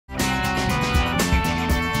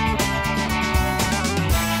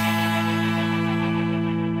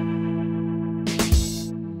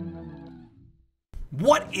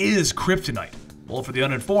What is Kryptonite? Well, for the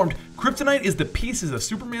uninformed, Kryptonite is the pieces of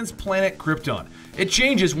Superman's planet Krypton. It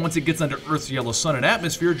changes once it gets under Earth's yellow sun and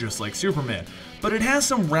atmosphere, just like Superman, but it has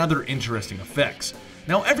some rather interesting effects.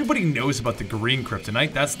 Now, everybody knows about the green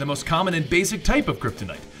Kryptonite. That's the most common and basic type of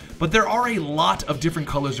Kryptonite. But there are a lot of different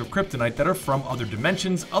colors of Kryptonite that are from other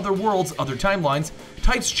dimensions, other worlds, other timelines,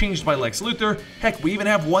 types changed by Lex Luthor. Heck, we even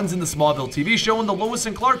have ones in the Smallville TV show and the Lois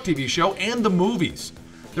and Clark TV show and the movies.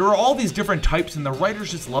 There are all these different types, and the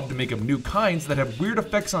writers just love to make up new kinds that have weird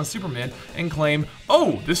effects on Superman and claim,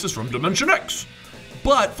 oh, this is from Dimension X.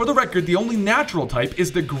 But for the record, the only natural type is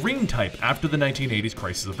the green type after the 1980s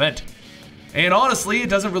Crisis event. And honestly, it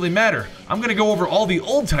doesn't really matter. I'm going to go over all the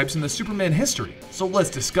old types in the Superman history, so let's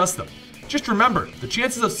discuss them. Just remember, the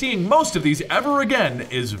chances of seeing most of these ever again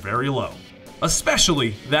is very low.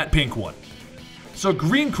 Especially that pink one. So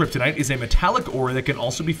green Kryptonite is a metallic ore that can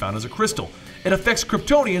also be found as a crystal. It affects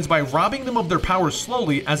Kryptonians by robbing them of their powers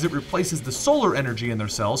slowly as it replaces the solar energy in their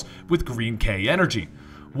cells with green K energy.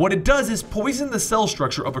 What it does is poison the cell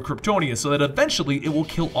structure of a Kryptonian so that eventually it will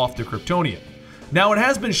kill off the Kryptonian. Now, it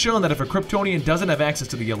has been shown that if a Kryptonian doesn't have access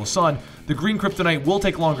to the yellow sun, the green Kryptonite will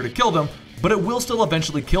take longer to kill them, but it will still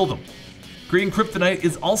eventually kill them. Green Kryptonite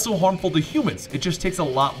is also harmful to humans, it just takes a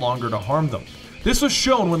lot longer to harm them. This was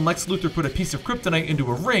shown when Lex Luthor put a piece of Kryptonite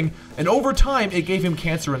into a ring, and over time it gave him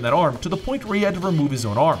cancer in that arm to the point where he had to remove his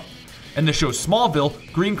own arm. In the show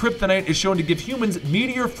Smallville, green Kryptonite is shown to give humans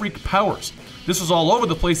meteor freak powers. This was all over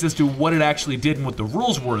the place as to what it actually did and what the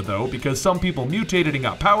rules were though, because some people mutated and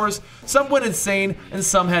got powers, some went insane, and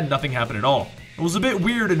some had nothing happen at all. It was a bit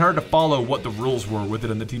weird and hard to follow what the rules were with it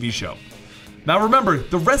in the TV show. Now remember,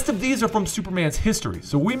 the rest of these are from Superman's history,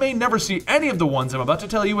 so we may never see any of the ones I'm about to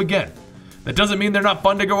tell you again. That doesn't mean they're not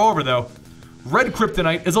fun to go over though. Red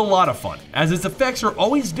Kryptonite is a lot of fun, as its effects are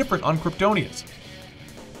always different on Kryptonians.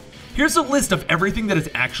 Here's a list of everything that is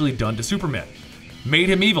actually done to Superman. Made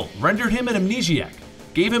him evil, rendered him an amnesiac,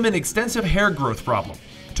 gave him an extensive hair growth problem,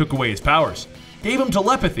 took away his powers, gave him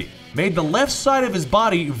telepathy, made the left side of his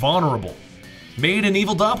body vulnerable, made an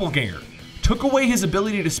evil doppelganger, took away his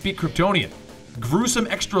ability to speak Kryptonian, grew some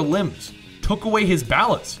extra limbs, took away his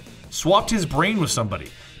balance, swapped his brain with somebody,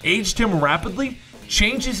 aged him rapidly,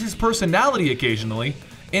 changes his personality occasionally,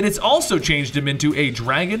 and it's also changed him into a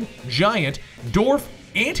dragon, giant, dwarf,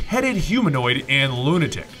 ant-headed humanoid, and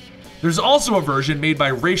lunatic. There's also a version made by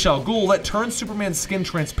Ra's al Ghul that turns Superman's skin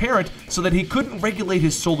transparent so that he couldn't regulate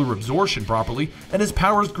his solar absorption properly, and his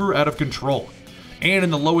powers grew out of control. And in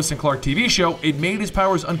the Lois and Clark TV show, it made his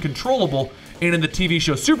powers uncontrollable, and in the TV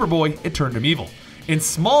show Superboy, it turned him evil. In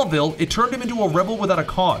Smallville, it turned him into a rebel without a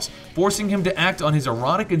cause, forcing him to act on his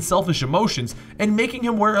erotic and selfish emotions and making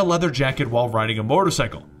him wear a leather jacket while riding a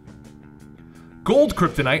motorcycle. Gold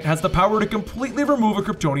Kryptonite has the power to completely remove a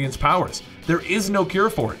Kryptonian's powers. There is no cure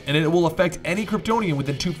for it, and it will affect any Kryptonian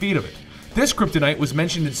within 2 feet of it. This Kryptonite was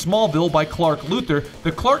mentioned in Smallville by Clark Luthor,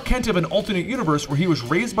 the Clark Kent of an alternate universe where he was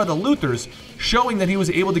raised by the Luthors, showing that he was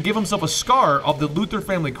able to give himself a scar of the Luthor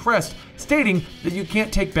family crest, stating that you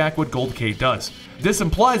can't take back what Gold K does. This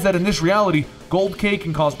implies that in this reality, Gold K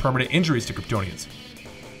can cause permanent injuries to Kryptonians.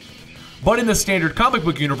 But in the standard comic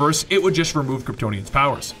book universe, it would just remove Kryptonians'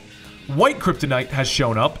 powers. White Kryptonite has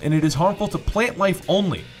shown up, and it is harmful to plant life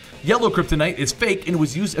only. Yellow Kryptonite is fake and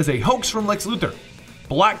was used as a hoax from Lex Luthor.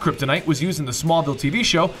 Black Kryptonite was used in the Smallville TV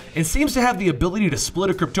show and seems to have the ability to split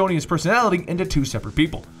a Kryptonian's personality into 2 separate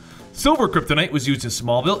people. Silver Kryptonite was used in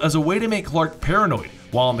Smallville as a way to make Clark paranoid,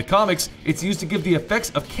 while in the comics, it's used to give the effects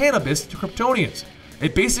of cannabis to Kryptonians.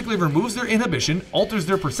 It basically removes their inhibition, alters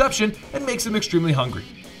their perception, and makes them extremely hungry.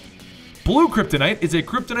 Blue Kryptonite is a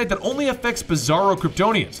Kryptonite that only affects Bizarro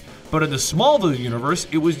Kryptonians, but in the Smallville universe,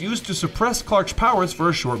 it was used to suppress Clark's powers for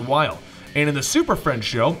a short while. And in the Super Friends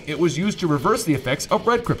show, it was used to reverse the effects of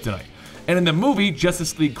Red Kryptonite. And in the movie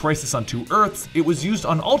Justice League Crisis on Two Earths, it was used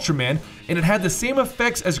on Ultraman, and it had the same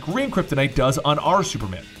effects as Green Kryptonite does on our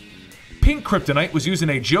Superman. Pink Kryptonite was used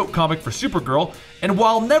in a joke comic for Supergirl, and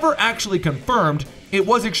while never actually confirmed, it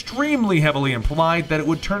was extremely heavily implied that it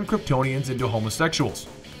would turn Kryptonians into homosexuals.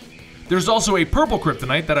 There's also a purple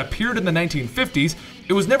Kryptonite that appeared in the 1950s.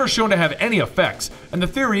 It was never shown to have any effects, and the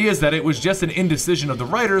theory is that it was just an indecision of the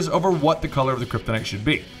writers over what the color of the Kryptonite should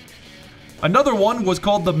be. Another one was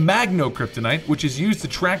called the Magno Kryptonite, which is used to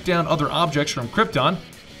track down other objects from Krypton.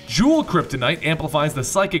 Jewel Kryptonite amplifies the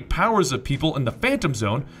psychic powers of people in the Phantom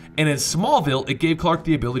Zone, and in Smallville, it gave Clark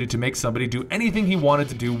the ability to make somebody do anything he wanted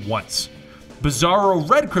to do once. Bizarro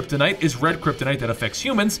Red Kryptonite is red Kryptonite that affects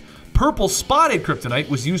humans. Purple Spotted Kryptonite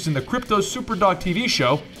was used in the Krypto Superdog TV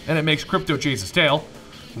show, and it makes Krypto chase his tail.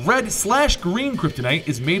 Red/green Kryptonite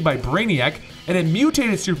is made by Brainiac, and it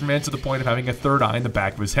mutated Superman to the point of having a third eye in the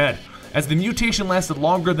back of his head. As the mutation lasted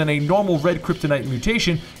longer than a normal red Kryptonite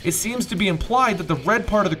mutation, it seems to be implied that the red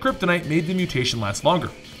part of the Kryptonite made the mutation last longer.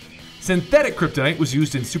 Synthetic Kryptonite was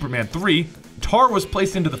used in Superman 3, tar was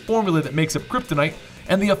placed into the formula that makes up Kryptonite,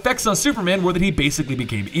 and the effects on Superman were that he basically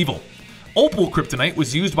became evil. Opal Kryptonite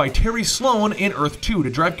was used by Terry Sloan in Earth 2 to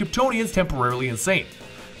drive Kryptonians temporarily insane.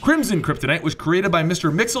 Crimson Kryptonite was created by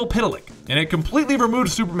Mr. Mxyzptlk, and it completely removed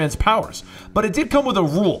Superman's powers, but it did come with a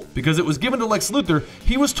rule. Because it was given to Lex Luthor,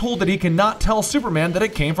 he was told that he cannot tell Superman that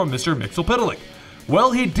it came from Mr. Mxyzptlk.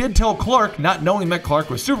 Well, he did tell Clark, not knowing that Clark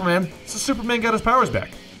was Superman, so Superman got his powers back.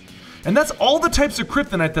 And that's all the types of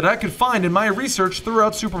Kryptonite that I could find in my research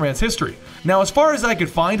throughout Superman's history. Now, as far as I could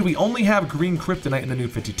find, we only have green Kryptonite in the New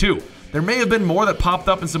 52. There may have been more that popped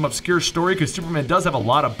up in some obscure story because Superman does have a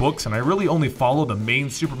lot of books and I really only follow the main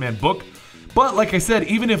Superman book. But like I said,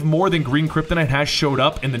 even if more than green Kryptonite has showed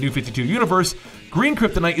up in the New 52 universe, green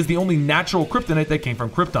Kryptonite is the only natural Kryptonite that came from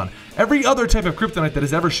Krypton. Every other type of Kryptonite that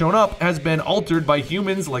has ever shown up has been altered by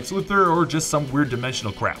humans like Luthor or just some weird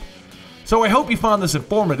dimensional crap. So I hope you found this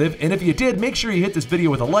informative, and if you did, make sure you hit this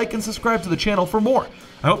video with a like and subscribe to the channel for more.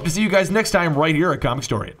 I hope to see you guys next time right here at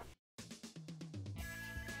Comicstorian.